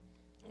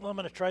Well, I'm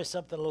going to try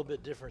something a little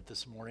bit different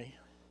this morning.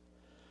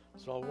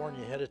 So I'll warn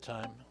you ahead of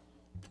time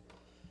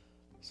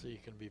so you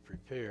can be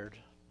prepared.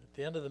 At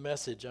the end of the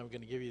message, I'm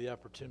going to give you the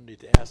opportunity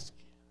to ask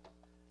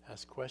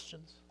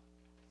questions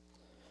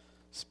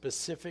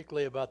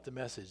specifically about the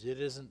message.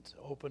 It isn't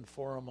open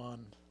forum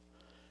on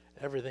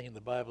everything in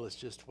the Bible. It's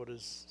just what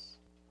is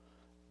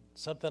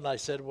something I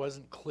said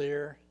wasn't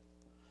clear,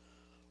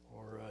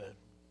 or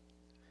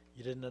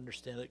you didn't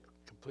understand it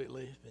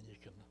completely, then you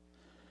can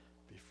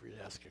be free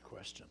to ask a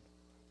question.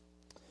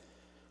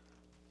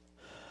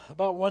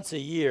 About once a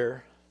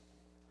year,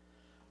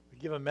 we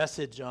give a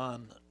message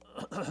on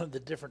the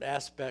different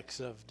aspects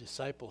of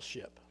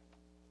discipleship.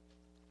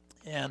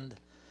 And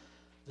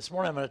this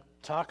morning I'm going to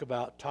talk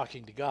about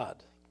talking to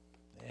God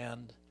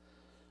and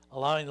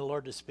allowing the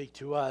Lord to speak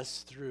to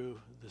us through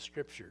the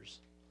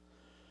Scriptures.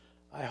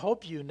 I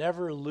hope you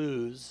never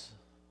lose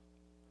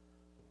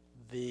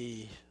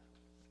the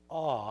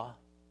awe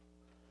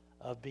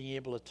of being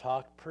able to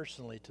talk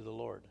personally to the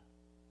Lord.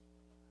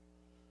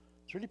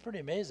 It's really pretty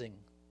amazing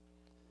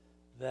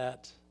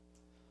that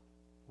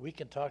we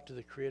can talk to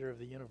the Creator of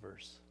the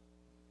universe.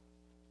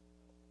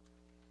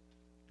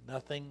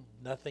 Nothing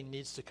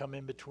needs to come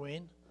in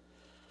between.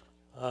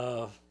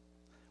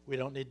 We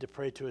don't need to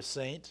pray to a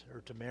saint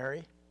or to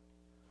Mary.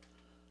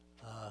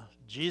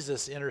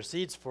 Jesus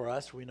intercedes for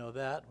us. We know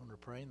that when we're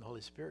praying. The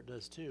Holy Spirit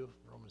does too,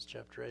 Romans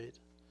chapter 8.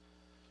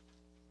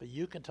 But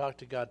you can talk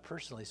to God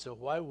personally, so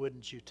why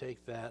wouldn't you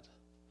take that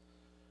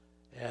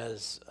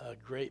as a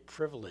great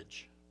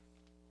privilege?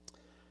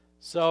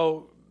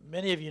 So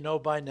many of you know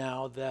by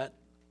now that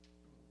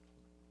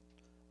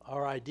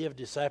our idea of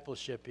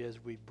discipleship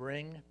is we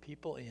bring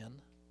people in,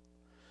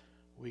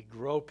 we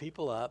grow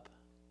people up,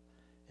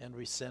 and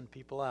we send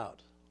people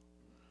out.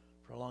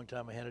 For a long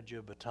time I handed you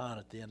a baton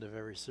at the end of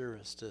every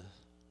service to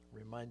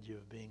remind you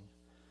of being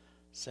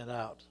sent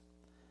out.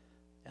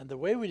 And the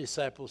way we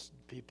disciple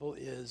people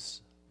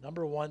is,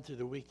 number one, through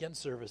the weekend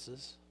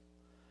services,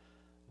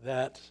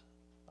 that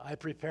I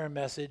prepare a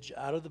message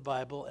out of the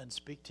Bible and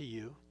speak to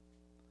you.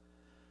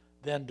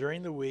 Then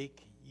during the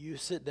week, you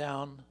sit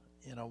down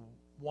in a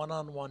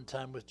one-on-one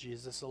time with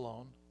Jesus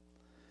alone,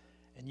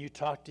 and you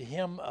talk to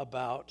him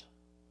about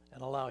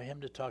and allow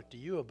him to talk to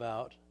you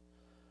about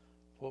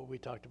what we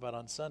talked about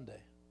on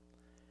Sunday.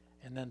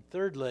 And then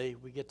thirdly,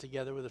 we get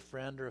together with a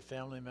friend or a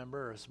family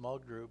member or a small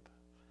group,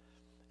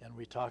 and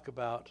we talk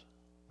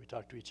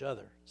to each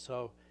other.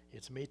 So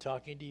it's me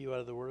talking to you out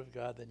of the Word of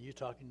God, then you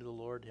talking to the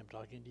Lord, him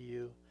talking to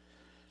you,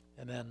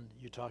 and then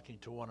you talking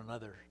to one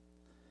another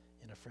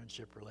in a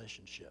friendship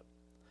relationship.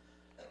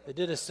 They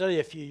did a study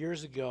a few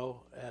years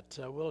ago at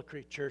Willow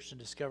Creek Church and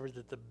discovered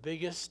that the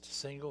biggest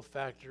single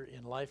factor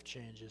in life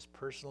change is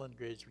personal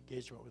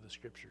engagement with the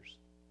Scriptures.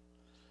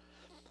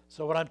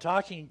 So what I'm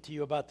talking to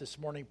you about this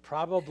morning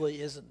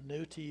probably isn't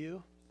new to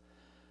you,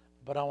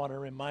 but I want to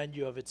remind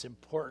you of its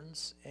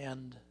importance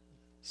and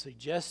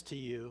suggest to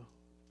you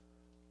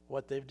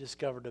what they've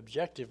discovered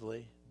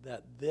objectively,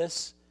 that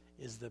this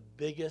is the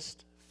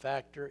biggest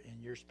factor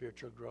in your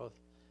spiritual growth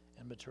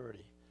and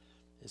maturity,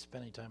 is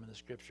spending time in the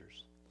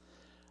Scriptures.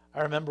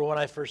 I remember when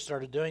I first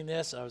started doing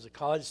this, I was a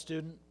college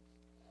student,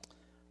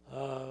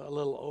 a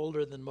little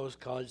older than most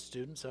college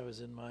students. I was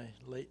in my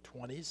late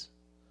 20s.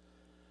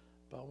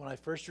 But when I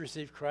first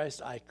received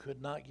Christ, I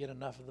could not get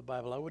enough of the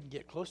Bible. I wouldn't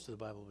get close to the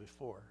Bible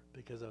before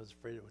because I was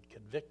afraid it would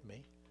convict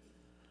me.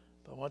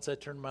 But once I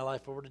turned my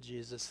life over to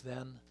Jesus,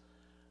 then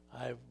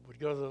I would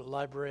go to the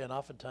library, and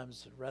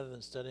oftentimes, rather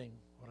than studying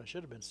what I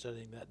should have been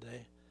studying that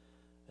day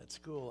at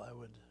school, I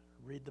would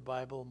read the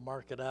Bible,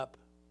 mark it up,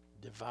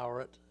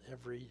 devour it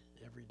every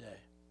day.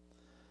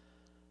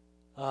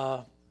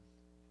 I've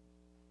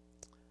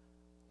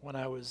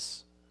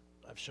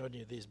shown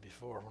you these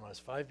before. When I was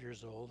 5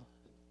 years old,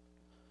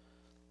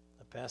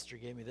 a pastor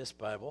gave me this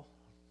Bible.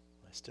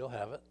 I still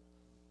have it.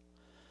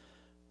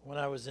 When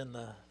I was in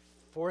the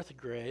 4th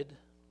grade,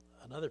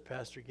 another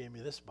pastor gave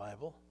me this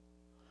Bible.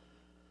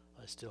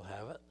 I still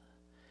have it.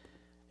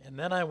 And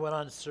then I went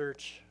on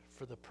search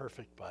for the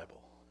perfect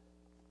Bible.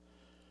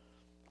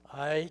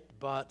 I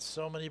bought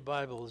so many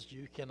Bibles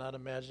you cannot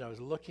imagine. I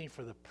was looking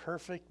for the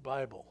perfect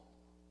Bible.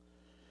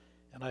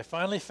 And I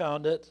finally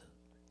found it.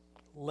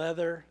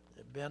 Leather,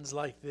 it bends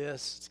like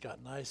this. It's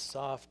got nice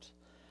soft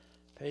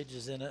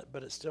pages in it,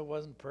 but it still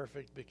wasn't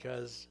perfect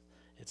because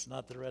it's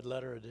not the red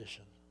letter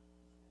edition.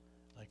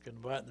 I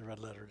couldn't buy it in the red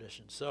letter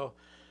edition. So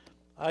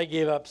I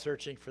gave up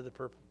searching for the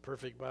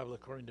perfect Bible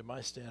according to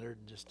my standard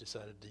and just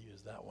decided to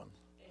use that one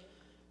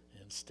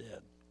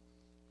instead.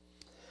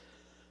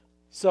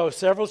 So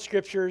several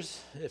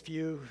scriptures. If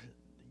you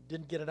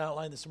didn't get an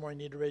outline this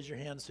morning, you need to raise your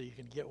hand so you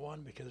can get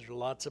one, because there's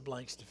lots of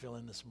blanks to fill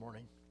in this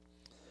morning.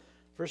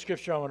 First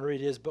scripture I want to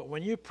read is, "But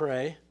when you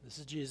pray," this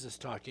is Jesus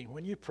talking,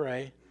 "when you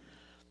pray,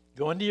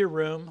 go into your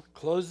room,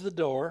 close the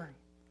door,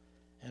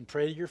 and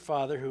pray to your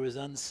Father who is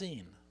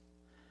unseen.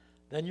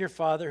 Then your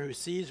Father who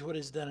sees what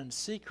is done in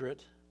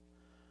secret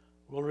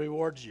will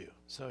reward you."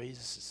 So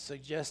he's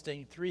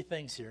suggesting three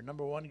things here.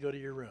 Number one, go to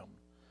your room.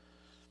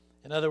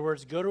 In other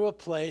words, go to a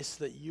place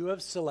that you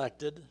have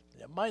selected.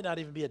 It might not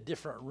even be a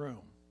different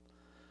room.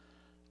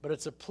 but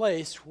it's a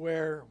place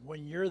where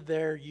when you're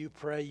there, you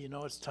pray, you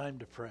know it's time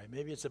to pray.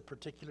 Maybe it's a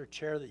particular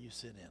chair that you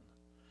sit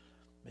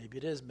in. Maybe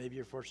it is. Maybe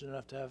you're fortunate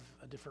enough to have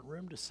a different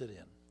room to sit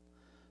in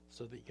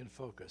so that you can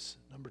focus.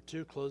 Number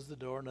 2, close the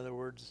door. In other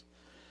words,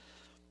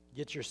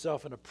 get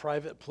yourself in a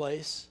private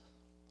place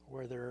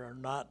where there are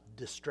not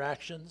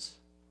distractions.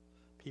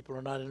 People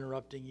are not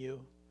interrupting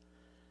you.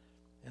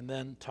 And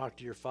then talk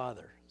to your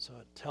Father. So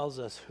it tells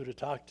us who to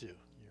talk to,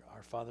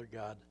 our Father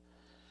God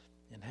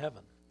in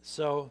heaven.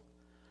 So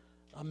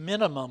a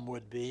minimum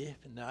would be,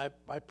 now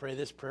I pray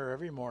this prayer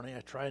every morning.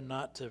 I try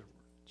not to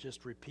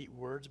just repeat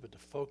words, but to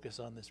focus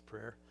on this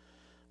prayer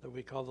that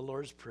we call the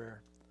Lord's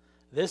Prayer.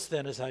 This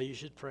then is how you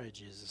should pray,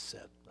 Jesus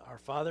said. Our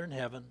Father in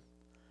heaven,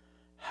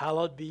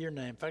 hallowed be your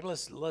name. In fact,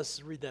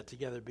 let's read that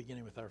together,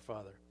 beginning with our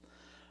Father.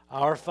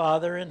 Our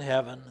Father in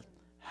heaven,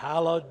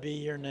 hallowed be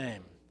your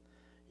name.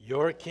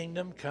 Your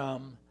kingdom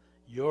come,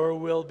 your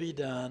will be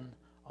done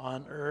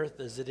on earth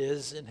as it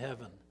is in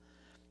heaven.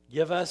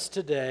 Give us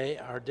today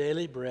our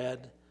daily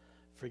bread.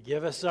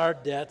 Forgive us our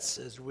debts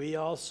as we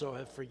also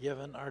have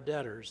forgiven our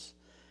debtors.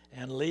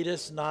 And lead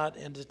us not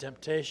into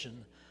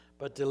temptation,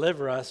 but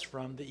deliver us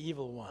from the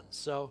evil one.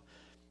 So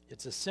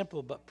it's a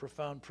simple but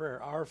profound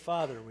prayer. Our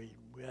Father, we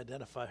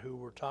identify who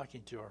we're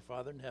talking to, our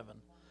Father in heaven.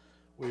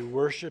 We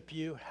worship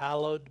you.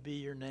 Hallowed be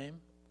your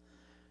name.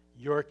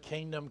 Your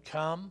kingdom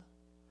come.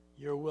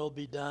 Your will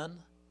be done.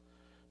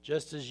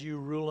 Just as you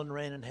rule and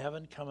reign in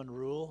heaven, come and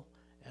rule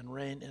and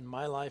reign in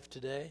my life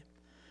today.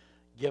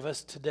 Give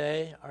us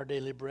today our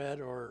daily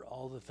bread, or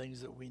all the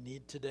things that we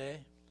need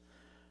today.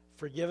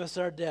 Forgive us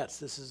our debts.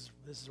 This is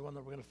one that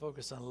we're going to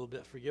focus on a little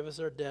bit. Forgive us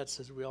our debts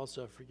as we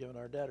also have forgiven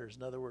our debtors.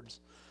 In other words,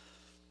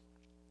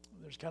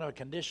 there's kind of a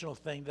conditional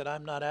thing that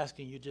I'm not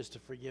asking you just to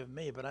forgive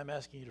me, but I'm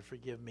asking you to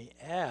forgive me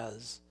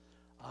as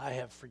I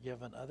have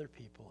forgiven other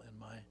people in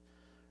my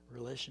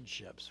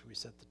relationships. We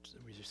set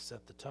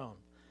the tone.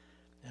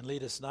 And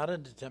lead us not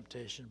into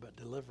temptation, but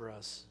deliver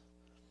us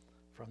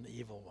from the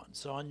evil one.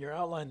 So on your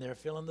outline there,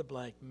 fill in the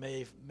blank,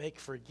 make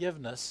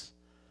forgiveness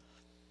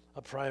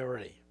a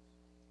priority.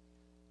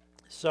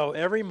 So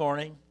every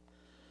morning,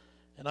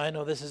 and I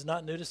know this is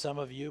not new to some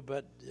of you,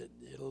 but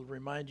it'll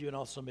remind you and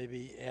also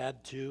maybe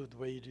add to the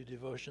way you do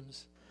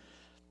devotions.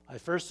 I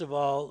first of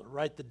all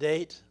write the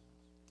date.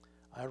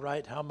 I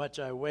write how much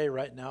I weigh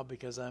right now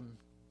because I'm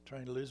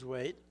trying to lose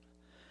weight.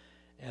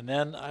 And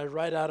then I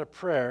write out a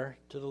prayer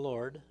to the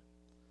Lord.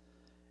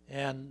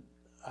 And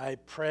I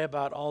pray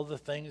about all the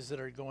things that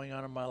are going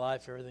on in my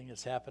life, everything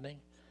that's happening.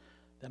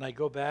 Then I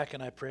go back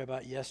and I pray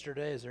about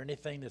yesterday. Is there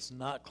anything that's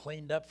not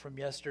cleaned up from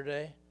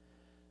yesterday?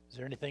 Is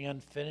there anything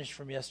unfinished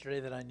from yesterday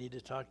that I need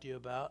to talk to you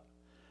about?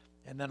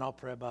 And then I'll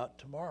pray about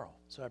tomorrow.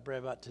 So I pray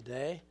about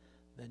today,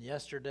 then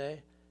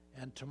yesterday,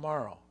 and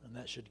tomorrow. And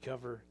that should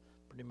cover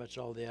pretty much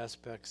all the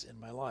aspects in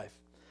my life.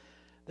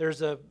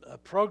 There's a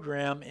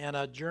program and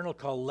a journal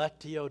called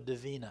Lectio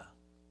Divina.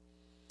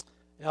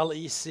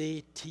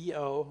 Lectio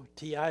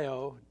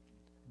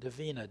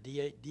Divina,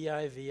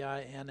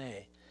 Divina.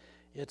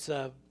 It's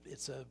a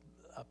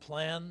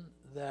plan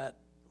that,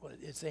 well,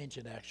 it's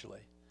ancient actually.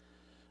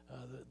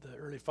 The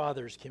early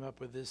fathers came up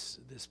with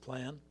this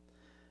plan.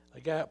 A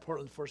guy at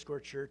Portland Foursquare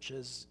Church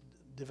has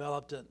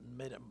developed it and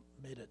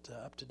made it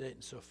up to date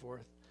and so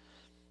forth.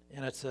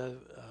 And it's a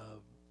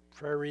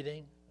prayer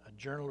reading, a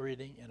journal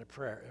reading, and a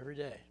prayer every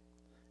day.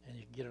 And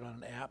you can get it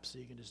on an app, so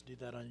you can just do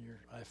that on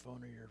your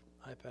iPhone or your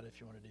iPad if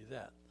you want to do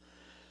that.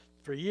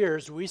 For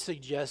years, we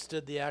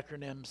suggested the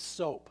acronym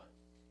SOAP.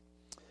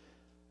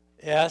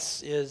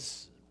 S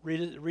is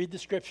read the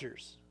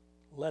scriptures.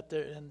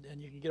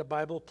 And you can get a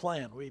Bible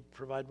plan. We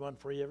provide one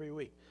for you every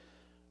week.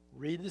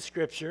 Read the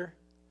scripture.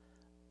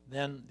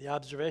 Then the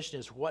observation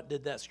is, what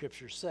did that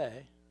scripture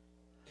say?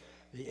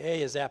 The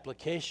A is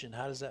application.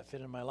 How does that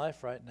fit in my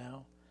life right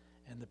now?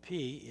 And the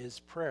P is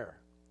prayer.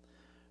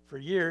 For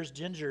years,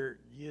 Ginger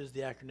used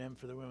the acronym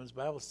for the Women's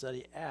Bible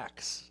Study,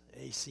 ACTS,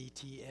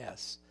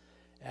 A-C-T-S.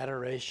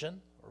 Adoration,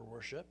 or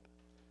worship.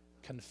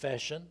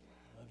 Confession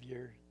of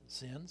your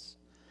sins.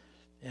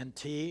 And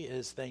T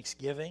is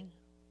thanksgiving.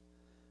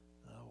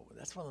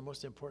 That's one of the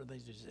most important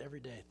things to do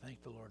every day.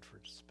 Thank the Lord for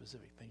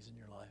specific things in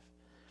your life.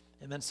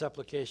 And then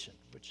supplication,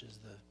 which is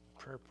the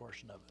prayer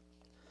portion of it.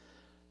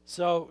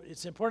 So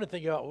it's important to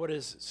think about what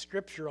is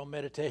scriptural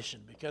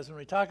meditation, because when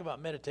we talk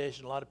about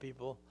meditation, a lot of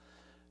people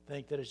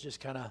think that it's just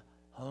kind of,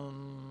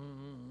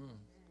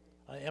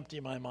 I empty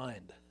my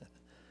mind.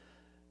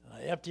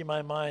 I empty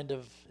my mind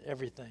of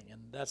everything,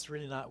 and that's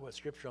really not what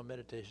scriptural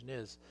meditation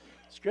is.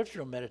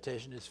 Scriptural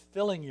meditation is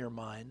filling your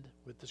mind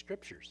with the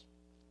scriptures,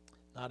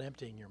 not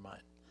emptying your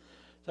mind.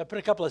 So I put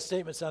a couple of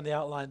statements on the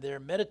outline there.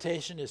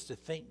 Meditation is to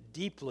think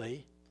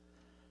deeply,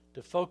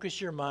 to focus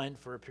your mind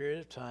for a period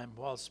of time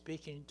while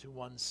speaking to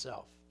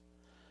oneself.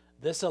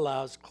 This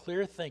allows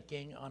clear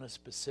thinking on a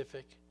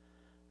specific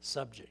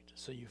subject.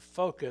 So you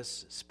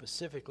focus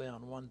specifically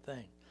on one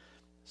thing.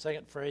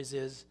 Second phrase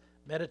is,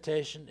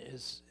 meditation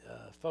is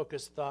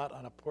focused thought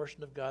on a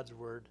portion of God's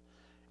Word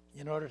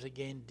in order to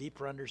gain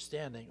deeper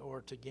understanding,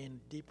 or to gain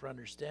deeper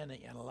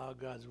understanding and allow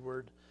God's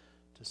Word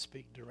to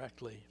speak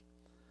directly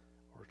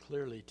or more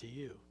clearly to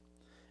you.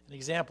 An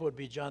example would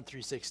be John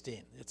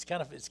 3:16. It's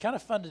kind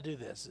of fun to do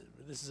this.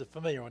 This is a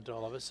familiar one to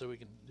all of us, so we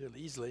can do it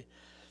easily.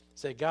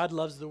 Say, God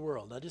loves the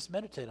world. Now just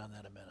meditate on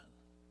that a minute.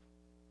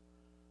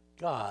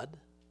 God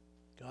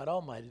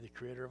Almighty, the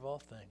creator of all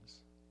things,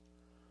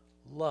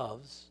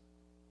 loves,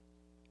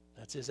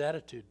 that's his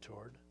attitude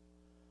toward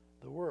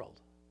the world.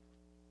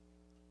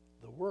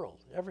 The world,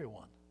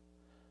 everyone.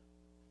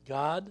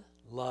 God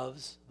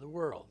loves the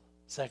world.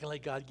 Secondly,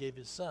 God gave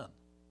his son.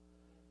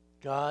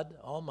 God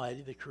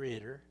Almighty, the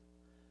creator,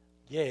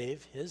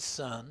 gave his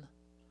son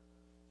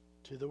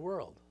to the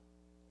world.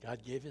 God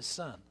gave his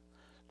son.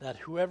 That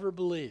whoever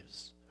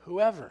believes,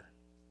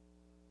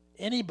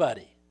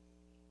 anybody,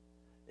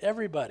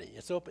 everybody,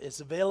 it's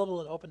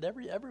available and open to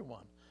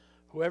everyone.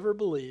 Whoever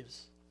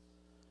believes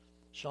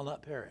shall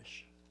not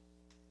perish,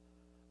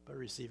 but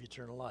receive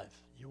eternal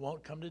life. You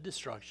won't come to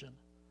destruction,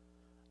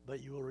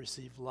 but you will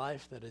receive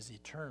life that is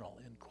eternal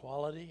in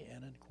quality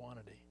and in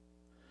quantity.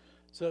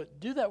 So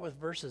do that with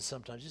verses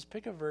sometimes. Just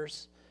pick a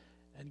verse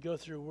and go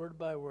through word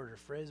by word or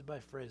phrase by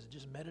phrase and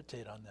just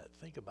meditate on that.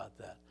 Think about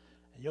that.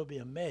 And you'll be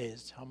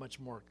amazed how much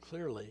more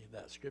clearly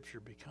that scripture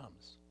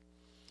becomes.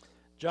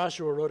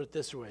 Joshua wrote it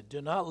this way,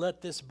 do not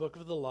let this book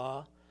of the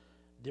law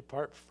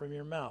depart from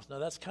your mouth. Now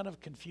that's kind of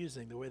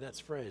confusing the way that's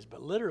phrased,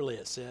 but literally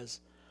it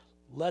says,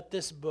 let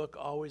this book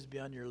always be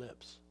on your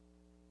lips.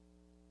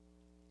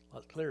 A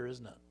lot clearer,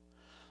 isn't it?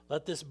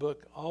 Let this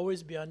book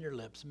always be on your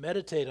lips.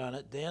 Meditate on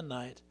it day and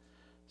night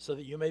so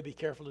that you may be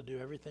careful to do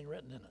everything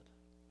written in it.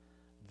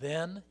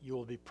 Then you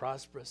will be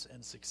prosperous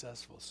and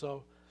successful.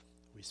 So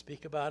we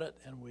speak about it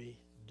and we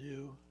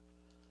do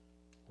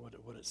what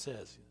it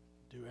says.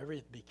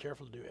 Be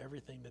careful to do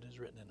everything that is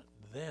written in it.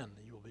 Then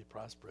you will be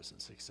prosperous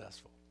and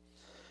successful.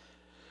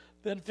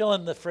 Then fill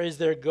in the phrase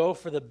there, go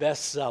for the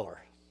bestseller.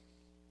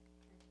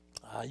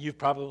 You've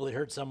probably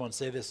heard someone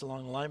say this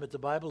along the line, but the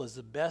Bible is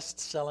the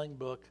best-selling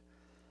book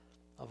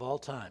of all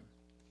time.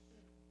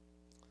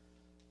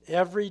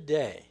 Every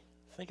day,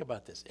 think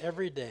about this,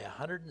 every day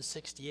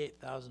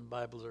 168,000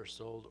 Bibles are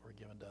sold or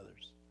given to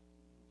others.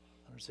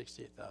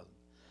 168,000.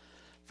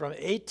 From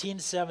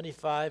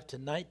 1875 to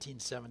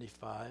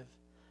 1975,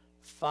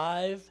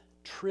 5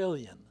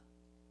 trillion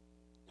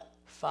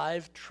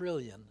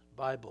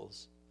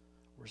Bibles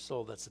were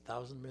sold. That's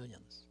 1,000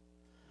 millions.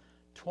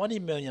 20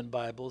 million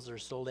Bibles are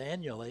sold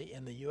annually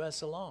in the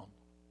U.S. alone.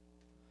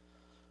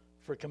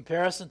 For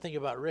comparison, think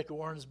about Rick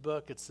Warren's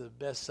book. It's the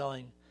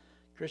best-selling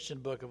Christian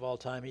book of all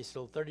time. He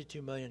sold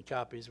 32 million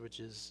copies, which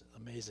is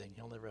amazing.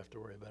 He'll never have to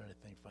worry about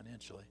anything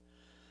financially.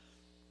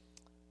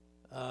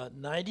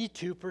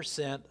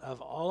 92%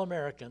 of all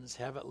Americans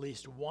have at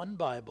least one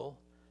Bible.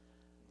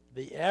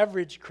 The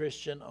average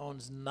Christian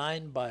owns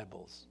 9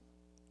 Bibles.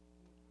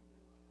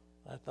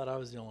 I thought I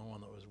was the only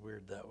one that was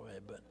weird that way,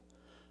 but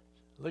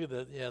look at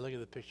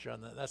the picture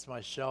on that. That's my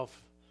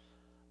shelf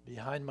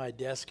behind my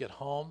desk at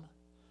home,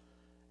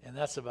 and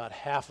that's about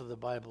half of the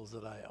Bibles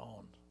that I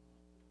own.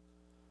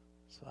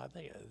 So I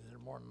think there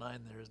are more than 9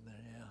 there, isn't there?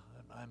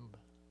 Yeah,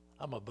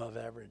 I'm above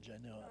average. I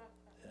know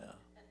it. Yeah.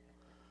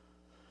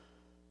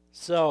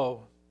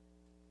 So,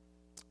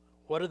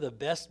 what are the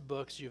best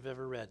books you've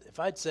ever read? If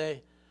I'd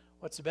say,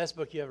 what's the best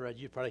book you ever read?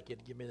 You'd probably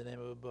give me the name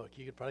of a book.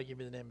 You could probably give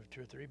me the name of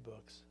 2 or 3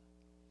 books.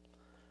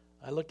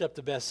 I looked up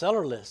the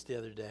bestseller list the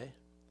other day.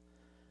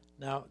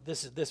 Now,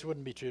 this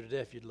wouldn't be true today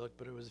if you'd look,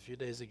 but it was a few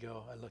days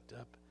ago I looked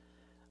up.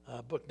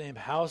 A book named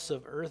House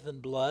of Earth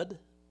and Blood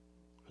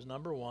was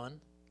number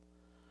 1.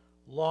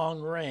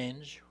 Long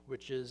Range,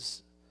 which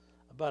is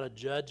about a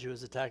judge who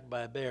was attacked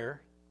by a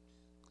bear.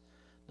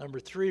 Number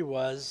 3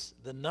 was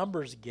The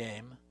Numbers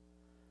Game,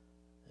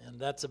 and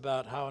that's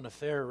about how an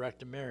affair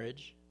wrecked a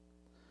marriage.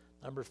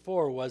 Number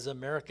 4 was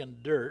American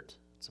Dirt.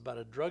 It's about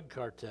a drug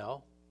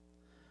cartel.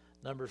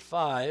 Number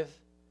 5,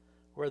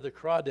 Where the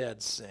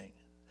Crawdads Sing.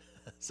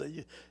 So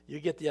you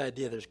get the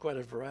idea. There's quite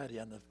a variety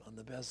on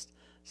the best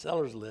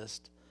sellers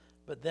list.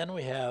 But then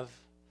we have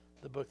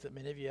the book that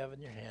many of you have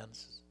in your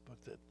hands, a book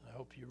that I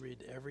hope you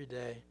read every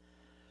day.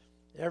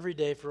 Every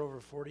day for over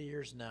 40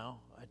 years now,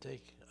 I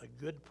take a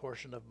good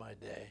portion of my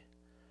day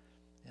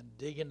and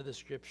dig into the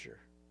Scripture,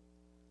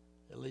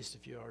 at least a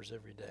few hours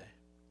every day.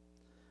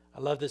 I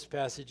love this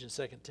passage in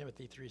 2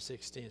 Timothy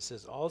 3:16. It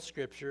says, all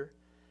Scripture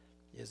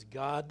is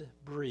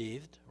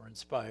God-breathed or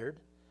inspired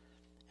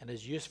and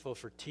is useful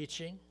for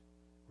teaching,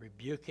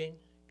 rebuking,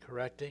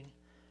 correcting,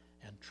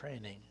 and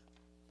training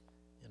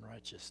in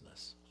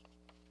righteousness.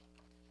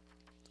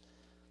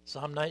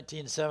 Psalm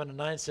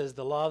 19:7-9 says,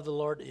 the law of the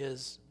Lord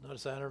is,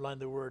 notice I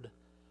underlined the word,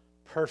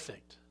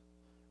 perfect,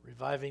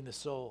 reviving the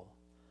soul.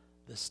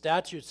 The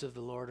statutes of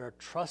the Lord are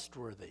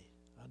trustworthy,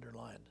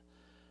 underlined,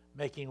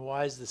 making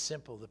wise the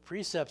simple. The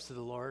precepts of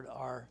the Lord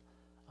are,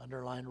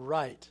 underlined,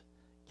 right,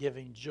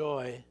 giving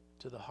joy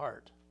to the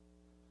heart.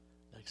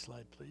 Next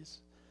slide, please.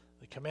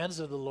 The commands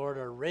of the Lord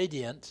are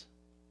radiant,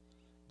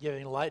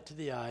 giving light to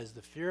the eyes.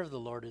 The fear of the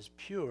Lord is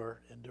pure,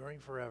 enduring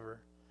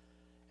forever.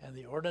 And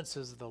the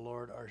ordinances of the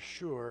Lord are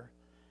sure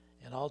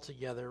and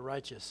altogether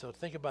righteous. So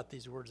think about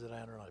these words that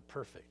I underlined.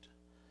 Perfect.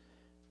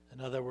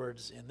 In other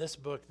words, in this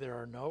book, there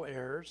are no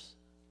errors.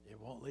 It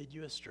won't lead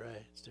you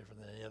astray. It's different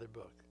than any other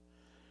book.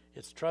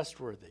 It's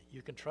trustworthy.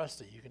 You can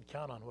trust it. You can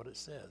count on what it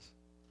says.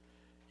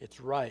 It's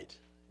right.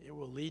 It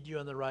will lead you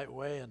in the right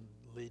way and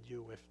lead you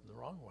away from the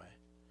wrong way.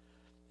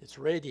 It's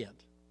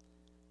radiant.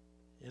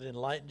 It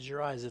enlightens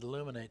your eyes. It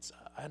illuminates.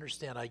 I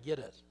understand. I get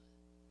it.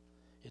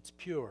 It's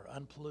pure,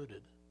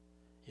 unpolluted.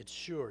 It's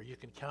sure. You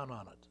can count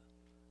on it.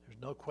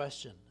 There's no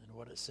question in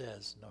what it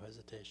says, no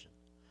hesitation.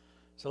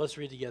 So let's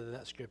read together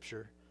that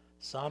scripture.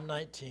 Psalm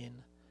 19,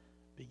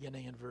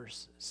 beginning in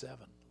verse 7.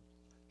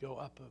 Go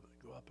up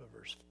a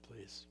verse,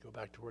 please. Go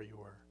back to where you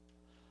were.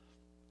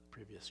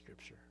 Previous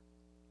scripture.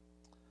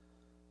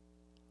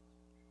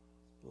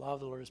 The law of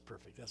the Lord is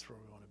perfect. That's where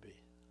we want to be.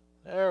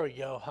 There we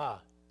go.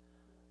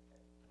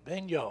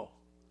 Bingo.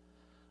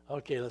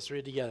 Okay, let's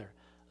read together.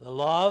 The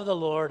law of the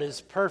Lord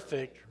is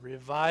perfect,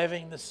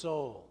 reviving the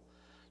soul.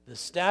 The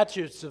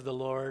statutes of the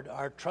Lord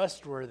are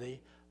trustworthy,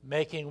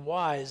 making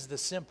wise the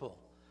simple.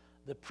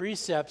 The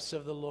precepts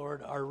of the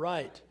Lord are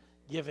right,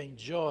 giving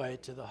joy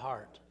to the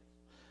heart.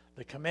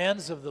 The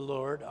commands of the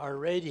Lord are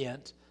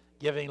radiant,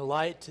 giving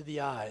light to the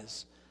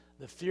eyes.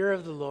 The fear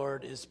of the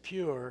Lord is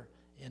pure,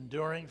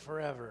 enduring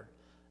forever.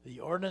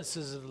 The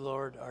ordinances of the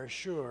Lord are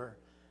sure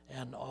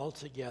and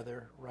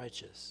altogether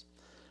righteous.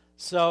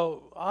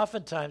 So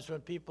oftentimes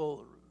when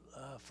people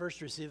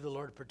first receive the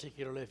Lord,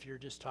 particularly if you're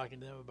just talking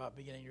to them about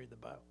beginning to read the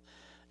Bible,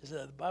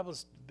 the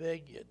Bible's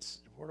big. It's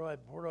where do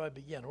I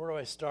begin? Where do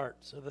I start?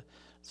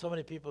 So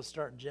many people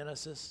start in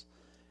Genesis,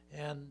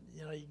 and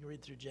you can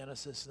read through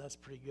Genesis, and that's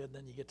pretty good.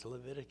 Then you get to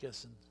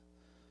Leviticus, and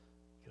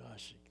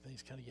gosh,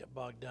 things kind of get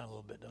bogged down a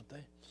little bit, don't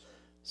they?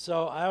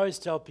 So I always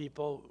tell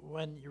people,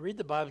 when you read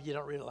the Bible, you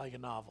don't read it like a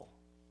novel.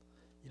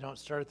 You don't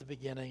start at the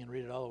beginning and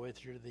read it all the way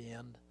through to the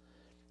end.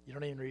 You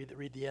don't even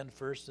read the end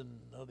first and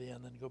know the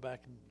end, then go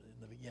back in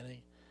the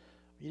beginning.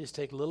 You just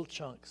take little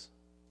chunks,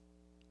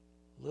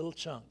 and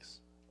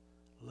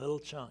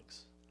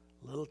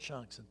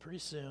pretty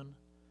soon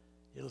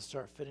it'll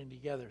start fitting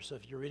together. So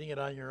if you're reading it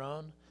on your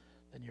own,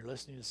 then you're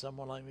listening to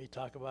someone like me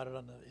talk about it in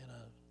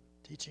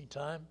a teaching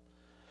time.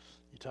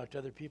 You talk to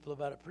other people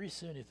about it. Pretty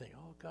soon you think,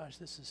 oh gosh,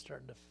 this is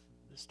starting to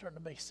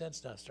make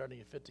sense now. It's starting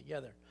to fit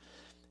together.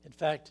 In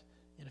fact,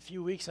 in a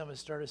few weeks I'm going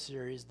to start a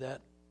series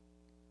that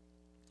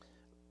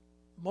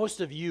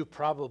most of you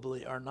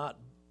probably are not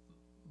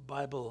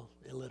Bible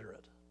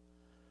illiterate,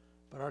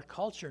 but our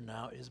culture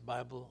now is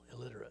Bible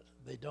illiterate.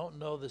 They don't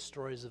know the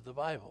stories of the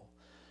Bible.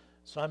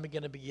 So I'm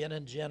going to begin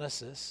in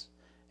Genesis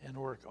and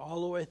work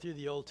all the way through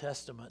the Old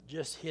Testament,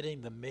 just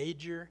hitting the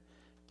major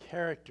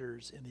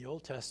characters in the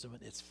Old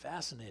Testament. It's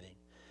fascinating.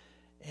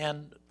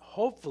 And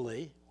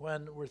hopefully,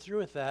 when we're through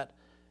with that,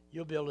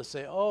 you'll be able to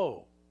say,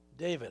 oh,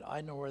 David,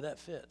 I know where that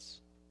fits.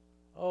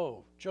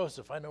 Oh,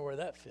 Joseph, I know where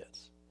that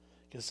fits.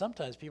 Because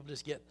sometimes people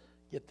just get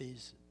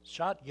these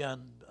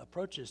shotgun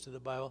approaches to the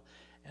Bible,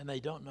 and they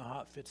don't know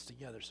how it fits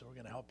together. So we're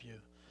going to help you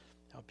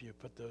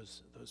put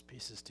those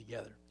pieces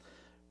together.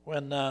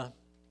 When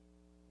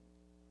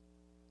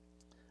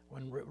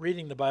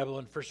reading the Bible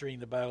and first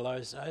reading the Bible,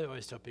 I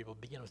always tell people,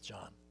 begin with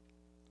John.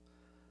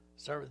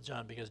 Start with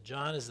John, because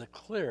John is the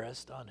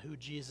clearest on who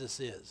Jesus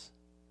is.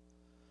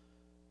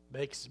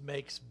 Makes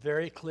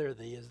very clear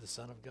that he is the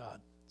Son of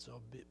God.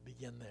 So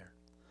begin there.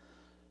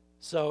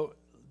 So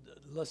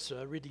let's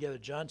read together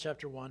John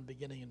chapter 1,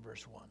 beginning in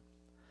verse 1.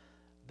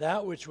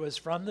 That which was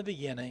from the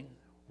beginning,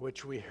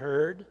 which we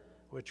heard,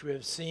 which we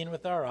have seen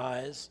with our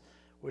eyes,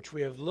 which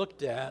we have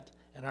looked at,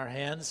 and our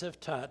hands have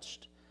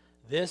touched,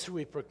 this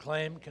we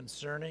proclaim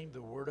concerning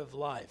the word of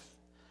life.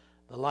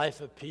 The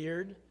life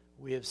appeared,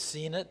 we have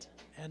seen it,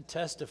 and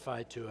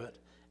testify to it,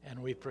 and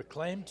we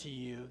proclaim to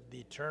you the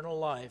eternal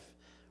life,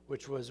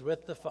 which was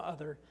with the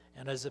Father,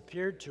 and has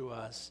appeared to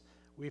us.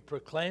 We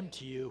proclaim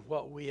to you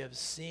what we have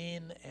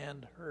seen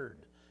and heard.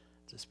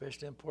 It's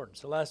especially important.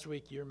 So last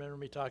week, you remember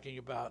me talking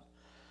about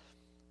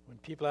when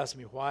people ask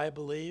me why I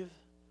believe.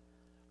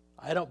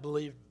 I don't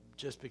believe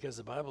just because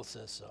the Bible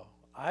says so.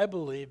 I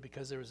believe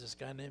because there was this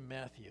guy named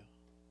Matthew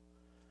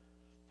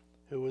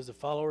who was a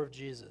follower of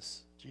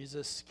Jesus.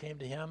 Jesus came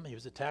to him. He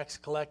was a tax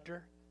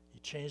collector. He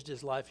changed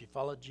his life. He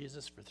followed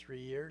Jesus for 3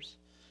 years.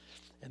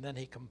 And then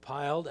he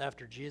compiled,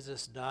 after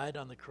Jesus died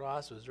on the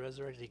cross, was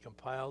resurrected, he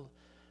compiled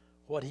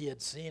what he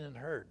had seen and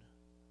heard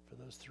for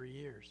those 3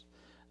 years.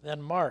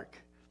 Then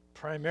Mark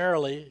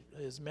primarily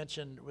is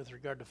mentioned with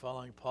regard to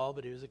following Paul,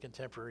 but he was a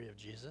contemporary of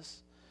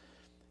Jesus.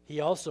 He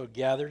also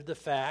gathered the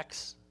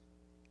facts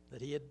that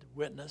he had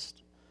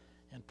witnessed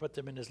and put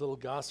them in his little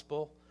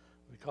gospel.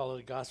 We call it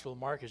a Gospel of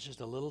Mark. It's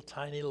just a little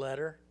tiny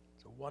letter.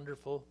 It's a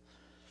wonderful,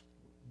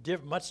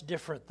 much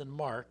different than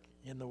Mark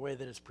in the way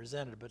that it's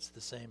presented, but it's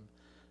the same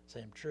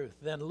truth.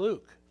 Then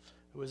Luke,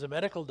 who was a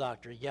medical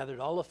doctor, he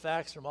gathered all the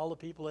facts from all the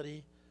people that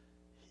he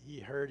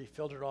heard. He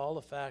filtered all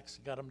the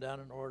facts, got them down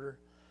in order,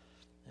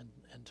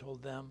 and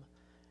told them.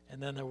 And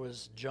then there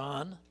was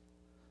John.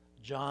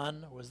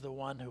 John was the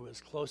one who was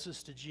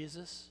closest to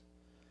Jesus.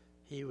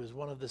 He was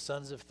one of the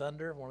sons of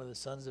thunder, one of the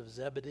sons of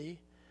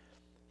Zebedee.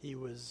 He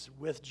was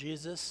with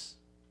Jesus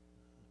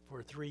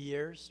for 3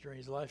 years during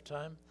his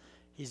lifetime.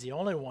 He's the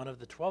only one of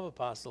the 12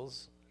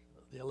 apostles,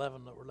 the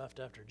 11 that were left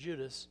after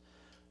Judas,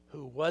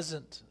 who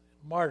wasn't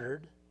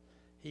martyred.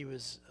 He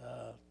was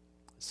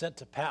sent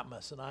to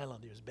Patmos, an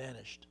island. He was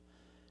banished,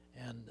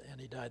 and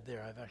he died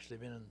there. I've actually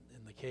been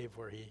in the cave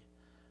where he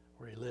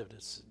lived.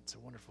 It's a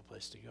wonderful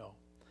place to go.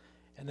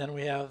 And then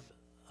we have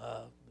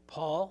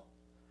Paul,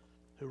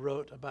 who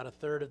wrote about a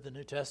third of the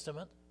New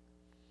Testament.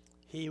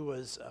 He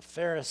was a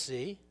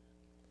Pharisee,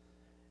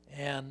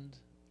 and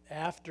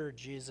after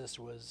Jesus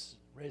was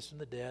raised from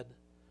the dead,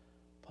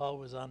 Paul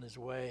was on his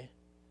way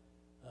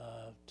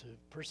to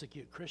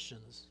persecute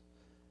Christians,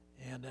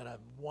 and had a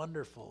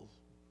wonderful,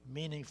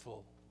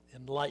 meaningful,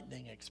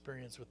 enlightening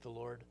experience with the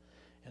Lord,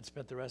 and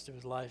spent the rest of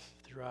his life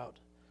throughout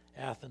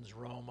Athens,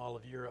 Rome, all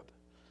of Europe,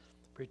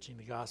 preaching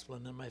the gospel.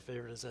 And then my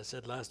favorite, as I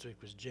said last week,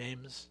 was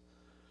James.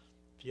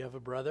 Do you have a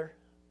brother?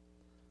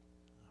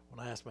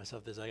 When I asked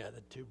myself this, I got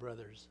 2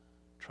 brothers.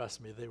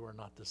 Trust me, they were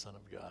not the Son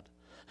of God.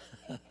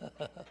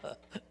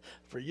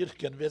 For you to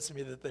convince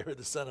me that they were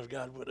the Son of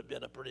God would have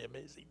been a pretty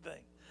amazing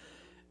thing.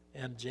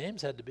 And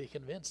James had to be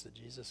convinced that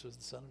Jesus was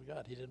the Son of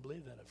God. He didn't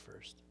believe that at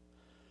first.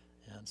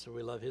 And so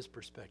we love his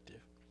perspective.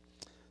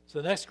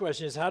 So the next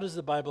question is, how does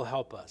the Bible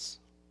help us?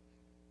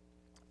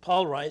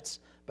 Paul writes,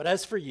 "But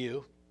as for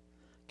you,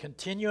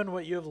 continue in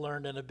what you have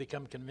learned and have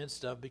become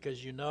convinced of,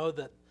 because you know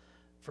that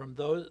from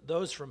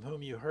those from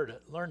whom you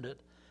learned it,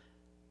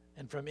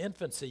 and from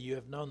infancy you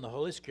have known the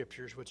Holy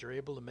Scriptures, which are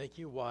able to make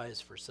you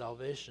wise for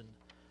salvation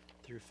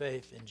through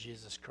faith in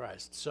Jesus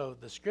Christ." So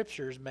the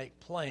Scriptures make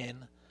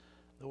plain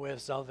the way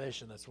of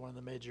salvation. That's one of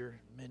the major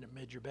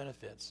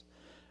benefits.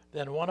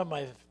 Then one of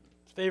my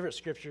favorite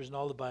scriptures in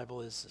all the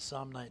Bible is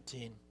Psalm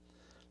 19.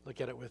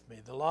 Look at it with me.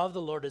 "The law of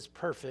the Lord is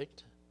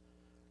perfect,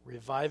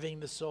 reviving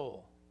the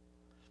soul.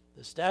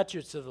 The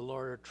statutes of the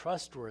Lord are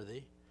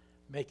trustworthy,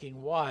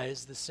 making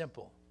wise the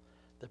simple.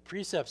 The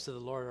precepts of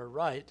the Lord are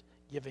right,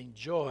 giving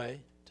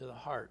joy to the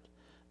heart.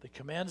 The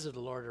commands of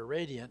the Lord are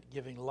radiant,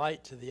 giving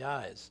light to the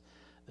eyes.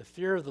 The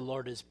fear of the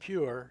Lord is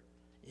pure,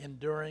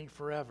 enduring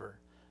forever.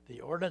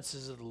 The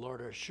ordinances of the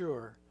Lord are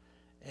sure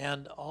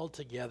and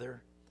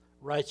altogether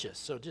righteous."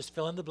 So just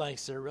fill in the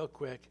blanks there real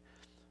quick.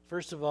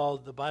 First of all,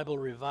 the Bible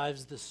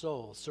revives the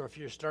soul. So if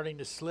you're starting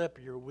to slip,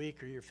 you're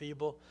weak or you're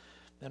feeble,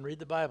 then read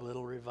the Bible.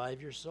 It'll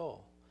revive your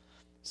soul.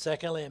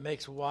 Secondly, it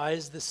makes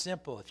wise the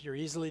simple. If you're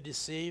easily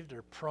deceived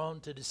or prone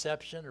to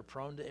deception or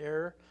prone to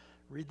error,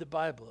 read the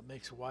Bible. It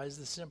makes wise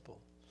the simple.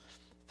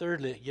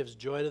 Thirdly, it gives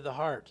joy to the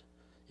heart.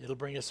 It'll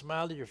bring a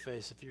smile to your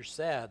face if you're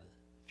sad,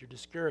 if you're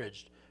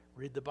discouraged.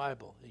 Read the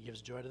Bible. It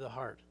gives joy to the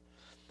heart.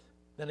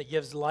 Then it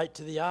gives light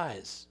to the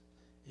eyes.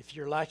 If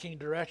you're lacking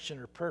direction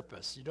or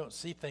purpose, you don't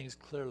see things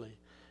clearly,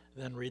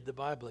 then read the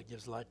Bible. It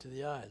gives light to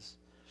the eyes.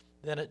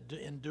 Then it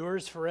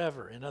endures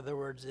forever. In other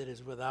words, it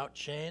is without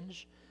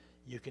change.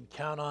 You can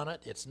count on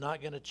it. It's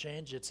not going to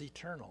change. It's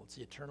eternal. It's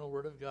the eternal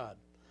Word of God.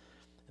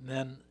 And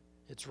then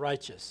it's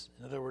righteous.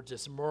 In other words,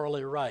 it's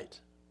morally right.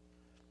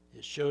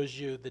 It shows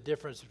you the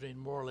difference between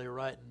morally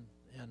right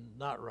and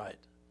not right.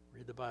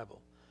 Read the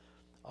Bible.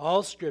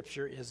 All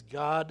Scripture is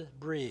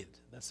God-breathed.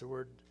 That's the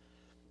word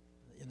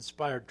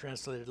inspired,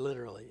 translated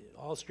literally.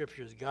 All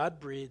Scripture is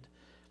God-breathed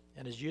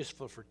and is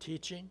useful for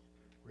teaching,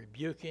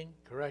 rebuking,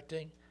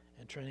 correcting,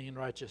 and training in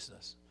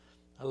righteousness.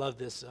 I love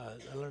this. I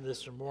learned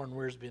this from Warren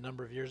Wiersbe a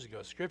number of years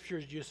ago. Scripture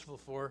is useful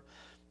for,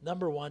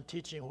 number one,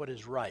 teaching what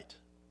is right.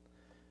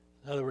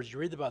 In other words, you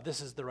read the Bible, this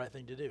is the right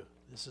thing to do.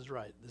 This is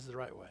right. This is the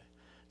right way.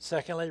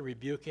 Secondly,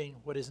 rebuking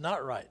what is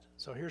not right.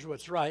 So here's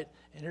what's right,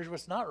 and here's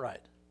what's not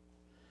right.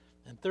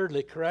 And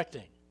thirdly,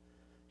 correcting.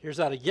 Here's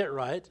how to get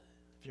right.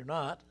 If you're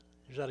not,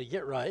 here's how to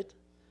get right.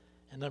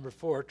 And number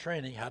 4,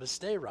 training how to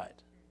stay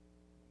right.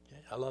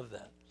 Okay, I love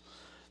that.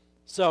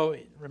 So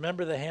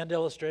remember the hand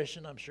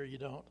illustration? I'm sure you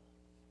don't.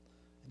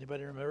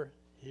 Anybody remember?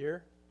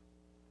 Hear,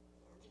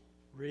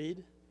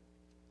 read,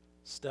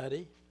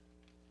 study,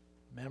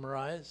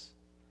 memorize,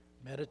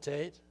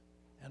 meditate,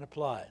 and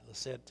apply. Let's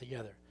say it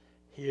together.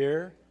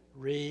 Hear,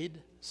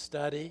 read,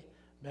 study,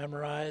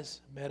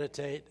 memorize,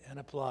 meditate, and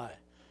apply.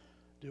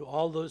 Do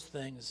all those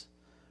things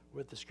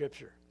with the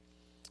Scripture.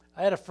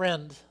 I had a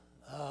friend,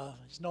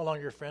 he's no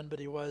longer a friend, but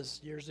he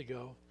was years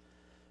ago,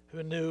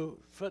 who knew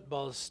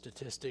football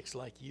statistics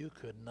like you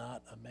could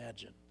not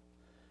imagine.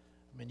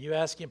 I mean, you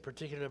ask him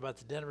particularly about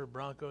the Denver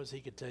Broncos,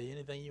 he could tell you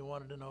anything you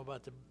wanted to know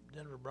about the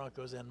Denver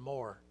Broncos and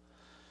more.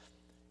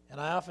 And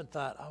I often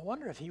thought, I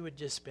wonder if he would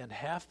just spend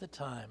half the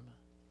time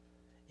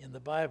in the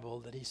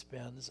Bible that he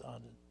spends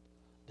on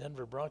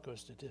Denver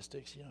Broncos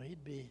statistics. You know,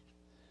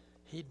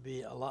 he'd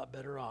be a lot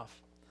better off.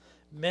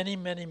 Many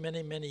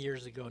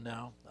years ago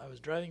now, I was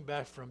driving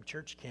back from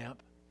church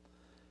camp,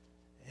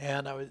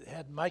 and I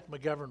had Mike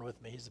McGovern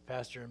with me. He's the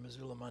pastor in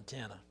Missoula,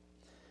 Montana,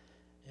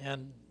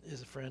 and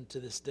is a friend to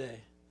this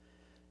day.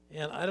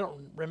 And I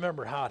don't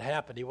remember how it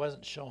happened. He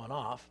wasn't showing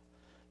off.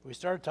 We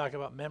started talking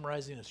about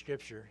memorizing the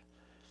Scripture,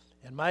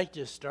 and Mike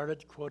just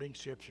started quoting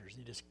Scriptures.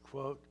 He just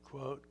quote.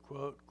 And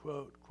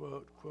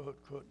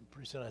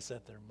pretty soon I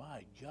sat there,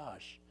 my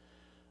gosh,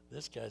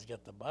 this guy's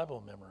got the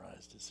Bible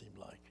memorized, it seemed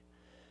like.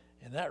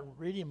 And that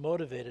really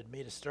motivated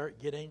me to start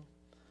getting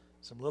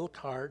some little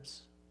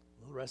cards,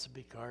 little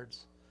recipe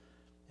cards,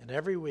 and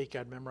every week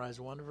I'd memorize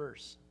one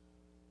verse.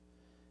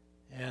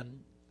 And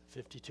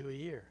 52 a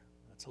year.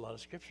 That's a lot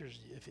of scriptures.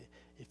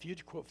 If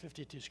you'd quote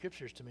 52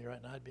 scriptures to me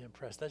right now, I'd be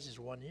impressed. That's just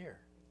 1 year.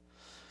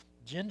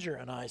 Ginger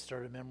and I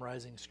started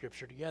memorizing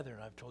scripture together,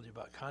 and I've told you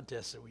about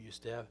contests that we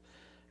used to have,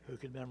 who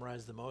could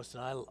memorize the most,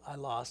 and I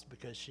lost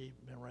because she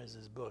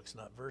memorizes books,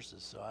 not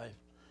verses, so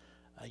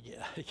I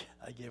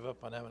gave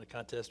up on having a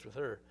contest with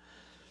her.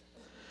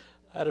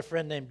 I had a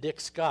friend named Dick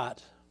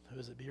Scott, who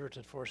was at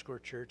Beaverton Foursquare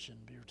Church in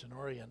Beaverton,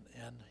 Oregon,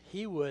 and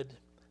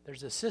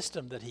there's a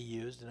system that he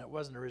used, and it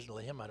wasn't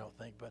originally him, I don't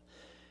think, but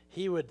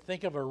he would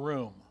think of a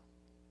room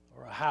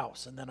or a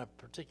house, and then a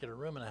particular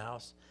room in a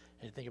house,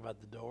 and he'd think about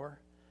the door,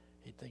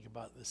 he'd think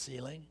about the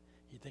ceiling,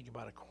 he'd think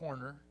about a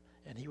corner,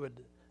 and he would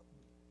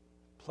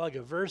plug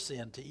a verse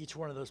into each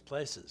one of those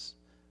places.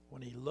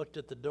 When he looked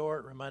at the door,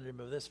 it reminded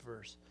him of this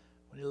verse.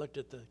 When he looked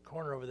at the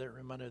corner over there, it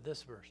reminded him of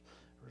this verse.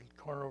 Or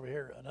the corner over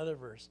here, another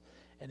verse.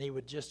 And he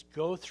would just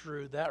go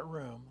through that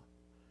room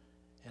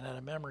and had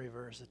a memory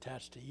verse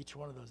attached to each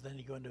one of those. Then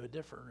he'd go into a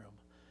different room,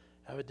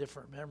 have a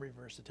different memory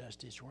verse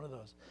attached to each one of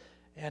those.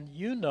 And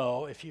you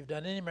know, if you've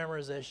done any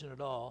memorization at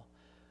all,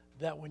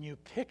 that when you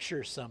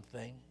picture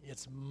something,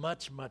 it's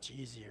much, much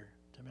easier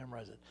to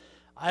memorize it.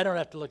 I don't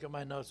have to look at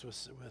my notes with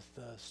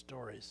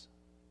stories.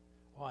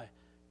 Why?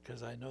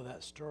 Because I know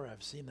that story.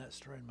 I've seen that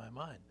story in my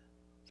mind.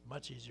 It's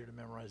much easier to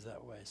memorize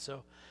that way.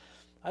 So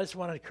I just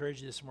want to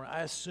encourage you this morning.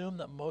 I assume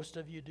that most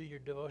of you do your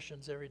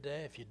devotions every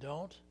day. If you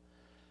don't,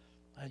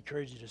 I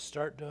encourage you to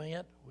start doing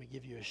it. We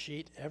give you a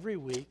sheet every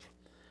week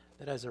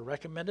that has a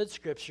recommended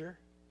scripture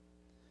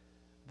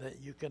that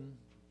you can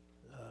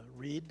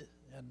read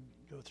and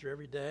go through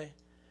every day.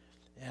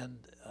 And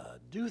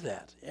do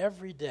that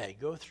every day.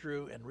 Go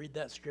through and read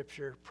that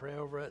scripture, pray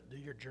over it, do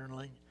your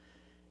journaling,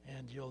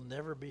 and you'll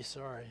never be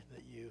sorry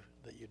that you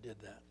did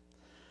that.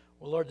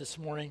 Well, Lord, this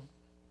morning,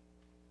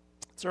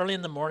 it's early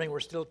in the morning. We're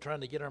still trying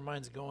to get our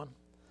minds going,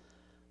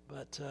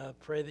 but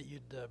pray that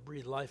you'd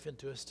breathe life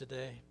into us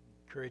today,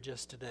 encourage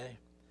us today.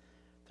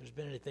 If there's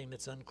been anything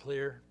that's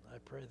unclear, I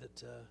pray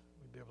that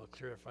we'd be able to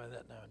clarify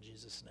that now in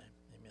Jesus' name.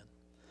 Amen.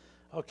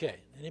 Okay,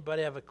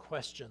 anybody have a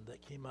question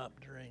that came up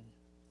during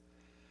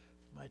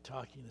my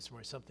talking this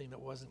morning, something that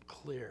wasn't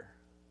clear?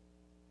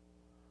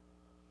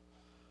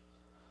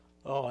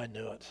 Oh, I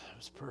knew it. It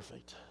was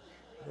perfect.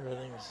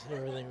 Everything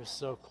was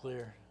so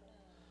clear.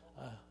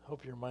 I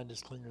hope your mind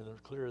is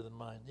clearer than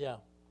mine. Yeah.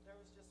 There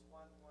was just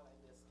one I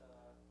missed. Was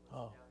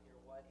down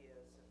here. What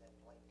is and then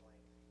blank blank.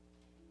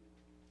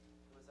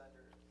 It was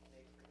under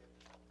make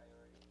forgiveness a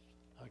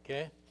priority.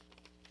 Okay.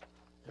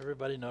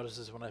 Everybody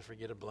notices when I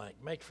forget a blank.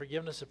 Make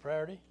forgiveness a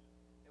priority. It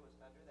was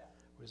under that.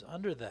 It was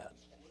under that.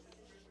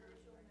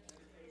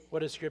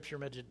 What is scripture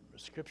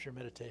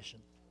meditation?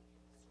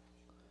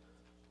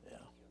 Yeah.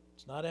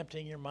 It's not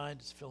emptying your mind,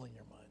 it's filling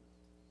your mind.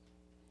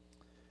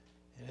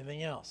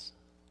 Anything else?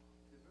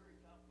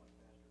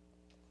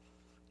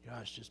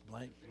 Gosh, just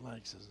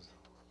blanks is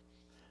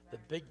the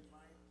big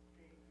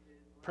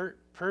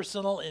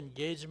personal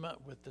engagement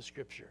with the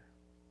scripture.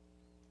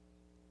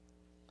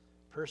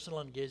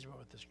 Personal engagement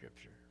with the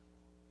scripture.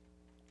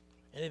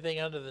 Anything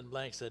other than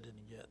blanks I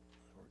didn't get.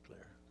 We're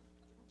clear.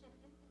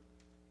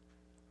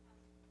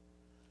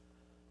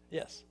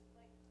 Yes.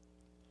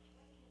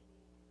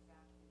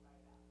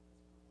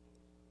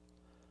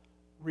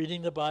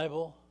 Reading the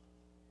Bible,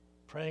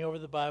 praying over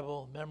the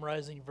Bible,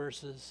 memorizing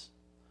verses,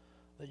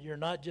 that you're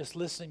not just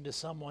listening to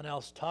someone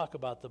else talk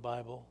about the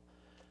Bible,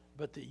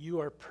 but that you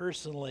are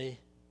personally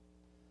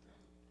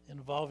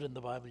involved in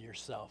the Bible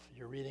yourself.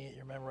 You're reading it,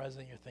 you're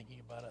memorizing it, you're thinking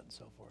about it, and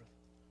so forth.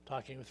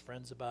 Talking with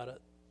friends about it.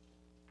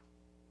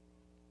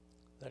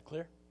 Is that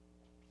clear?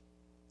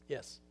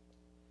 Yes.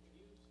 Can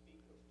you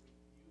speak of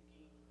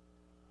rebuking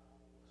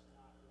what's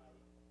not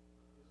right?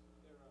 Isn't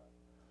there a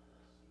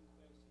sequence that you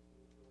go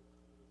through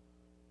in the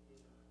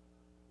rebuking?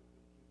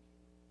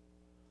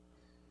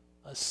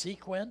 A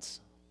sequence?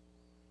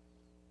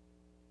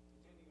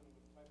 Depending on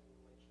the type of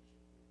relationship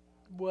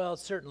you have. Well,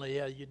 certainly,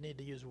 yeah, you'd need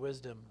to use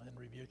wisdom in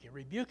rebuking.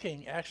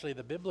 Rebuking, actually,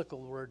 the biblical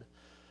word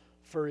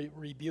for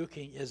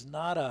rebuking is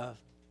not a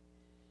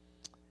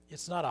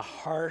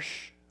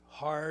harsh,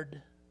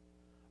 hard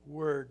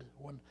word.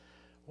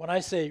 When I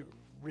say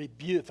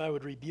rebuke, if I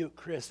would rebuke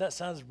Chris, that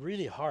sounds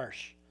really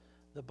harsh.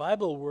 The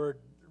Bible word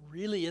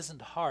really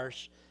isn't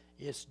harsh.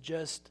 It's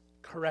just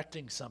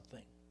correcting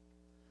something.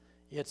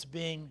 It's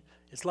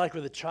like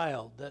with a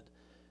child that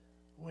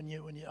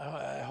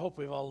I hope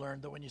we've all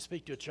learned that when you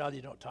speak to a child,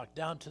 you don't talk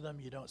down to them,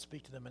 you don't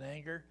speak to them in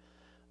anger,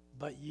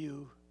 but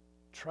you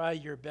try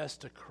your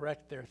best to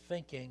correct their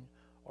thinking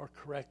or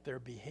correct their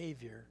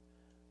behavior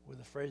with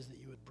a phrase that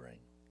you would bring.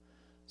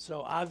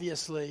 So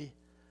obviously,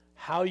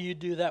 how you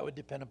do that would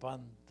depend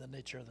upon the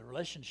nature of the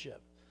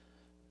relationship.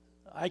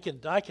 I can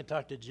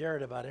talk to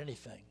Jared about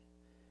anything,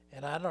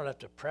 and I don't have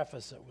to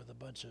preface it with a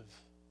bunch of,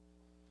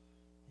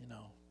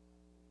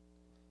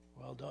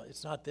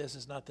 it's not this,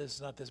 it's not this,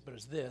 it's not this, but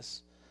it's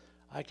this.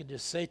 I can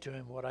just say to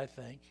him what I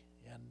think,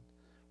 and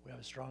we have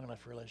a strong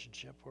enough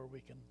relationship where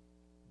we can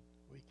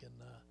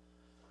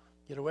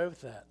get away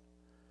with that.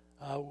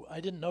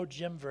 I didn't know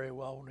Jim very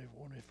well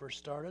when we first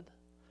started,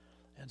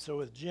 and so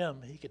with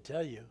Jim, he could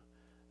tell you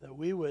that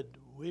we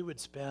would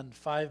spend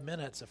 5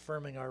 minutes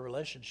affirming our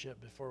relationship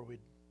before we'd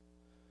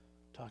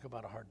talk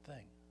about a hard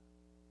thing.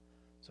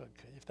 So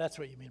if that's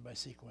what you mean by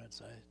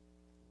sequence,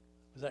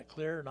 was that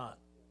clear or not?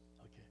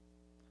 Okay.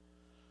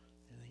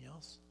 Anything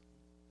else?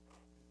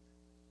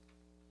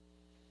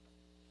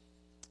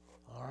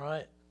 All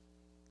right.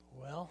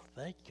 Well,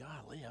 thank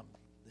golly, I'm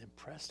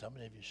impressed how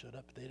many of you showed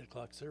up at the 8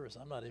 o'clock service.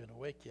 I'm not even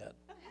awake yet.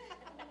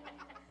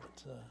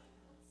 But,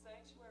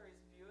 Sanctuary's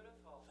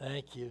beautiful.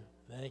 thank you.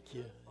 Thank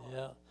you.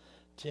 Yeah.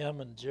 Tim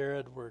and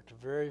Jared worked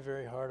very,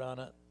 very hard on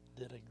it,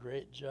 did a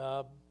great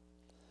job.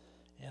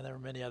 And there were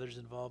many others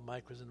involved.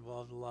 Mike was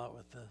involved a lot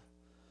with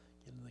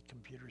getting the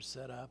computers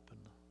set up, and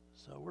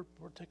so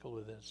we're tickled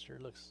with it. It sure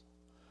looks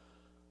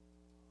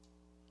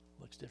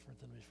different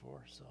than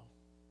before. So,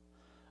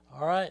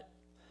 all right.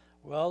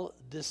 Well,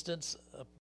 distance